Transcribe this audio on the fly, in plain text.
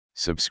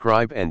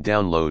Subscribe and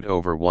download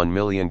over 1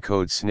 million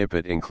code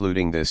snippet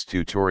including this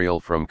tutorial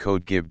from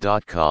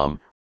codegive.com,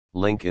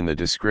 link in the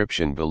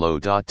description below.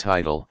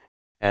 Title: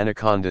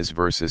 Anacondas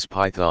vs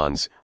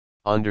Pythons,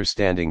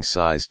 Understanding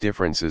Size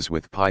Differences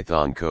with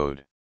Python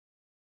Code.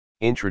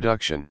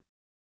 Introduction.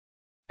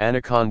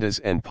 Anacondas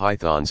and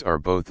pythons are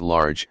both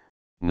large,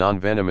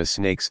 non-venomous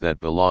snakes that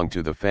belong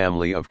to the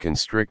family of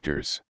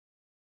constrictors.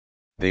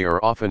 They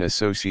are often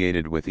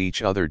associated with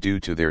each other due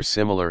to their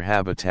similar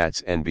habitats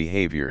and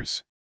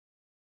behaviors.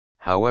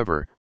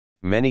 However,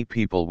 many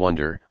people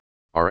wonder,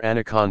 are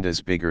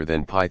anacondas bigger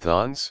than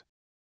pythons?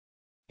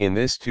 In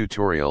this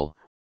tutorial,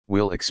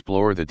 we'll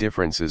explore the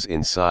differences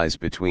in size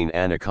between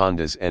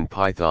anacondas and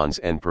pythons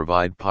and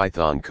provide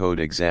Python code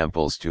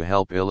examples to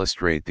help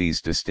illustrate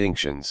these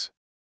distinctions.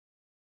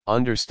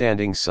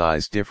 Understanding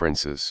size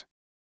differences.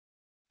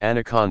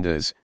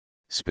 Anacondas,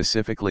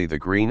 specifically the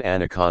green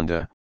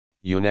anaconda,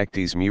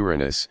 Eunectes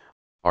murinus,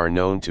 are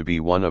known to be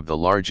one of the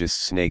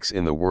largest snakes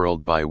in the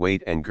world by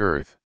weight and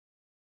girth.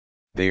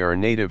 They are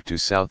native to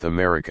South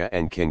America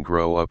and can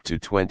grow up to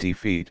 20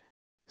 feet,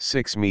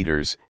 6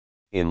 meters,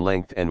 in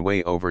length and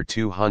weigh over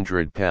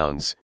 200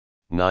 pounds,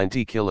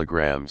 90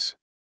 kilograms.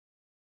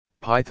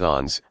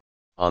 Pythons,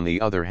 on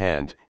the other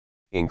hand,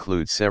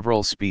 include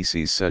several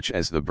species such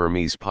as the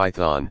Burmese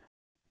python,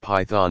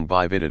 Python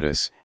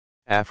bivittatus,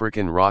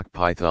 African rock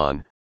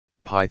python,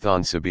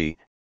 Python sebae,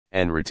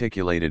 and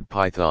reticulated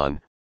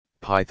python,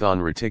 Python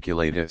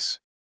reticulatus.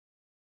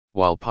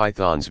 While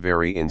pythons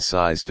vary in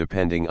size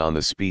depending on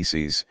the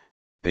species,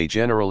 they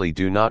generally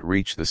do not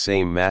reach the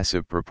same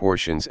massive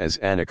proportions as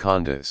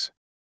anacondas.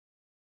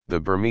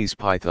 The Burmese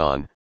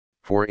python,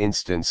 for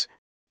instance,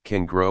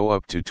 can grow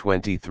up to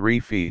 23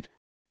 feet,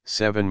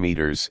 7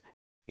 meters,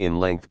 in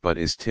length but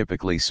is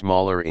typically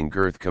smaller in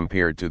girth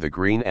compared to the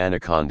green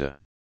anaconda.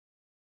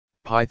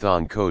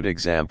 Python code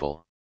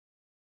example.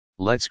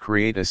 Let's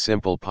create a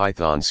simple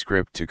Python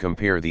script to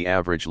compare the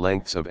average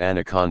lengths of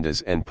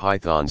anacondas and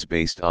pythons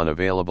based on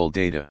available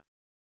data.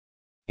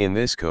 In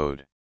this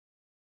code.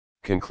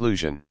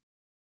 Conclusion.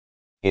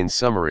 In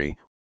summary,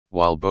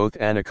 while both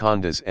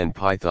anacondas and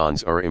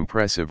pythons are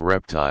impressive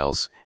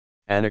reptiles,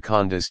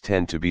 anacondas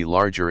tend to be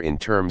larger in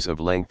terms of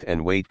length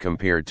and weight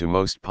compared to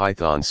most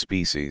python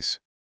species.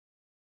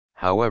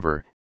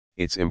 However,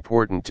 it's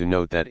important to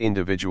note that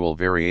individual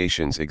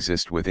variations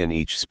exist within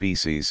each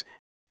species,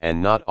 and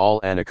not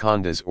all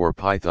anacondas or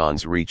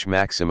pythons reach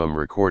maximum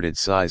recorded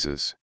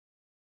sizes.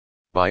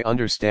 By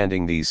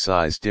understanding these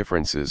size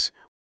differences,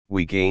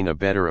 we gain a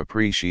better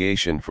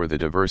appreciation for the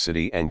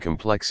diversity and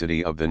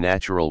complexity of the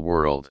natural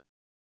world.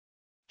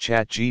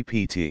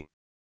 ChatGPT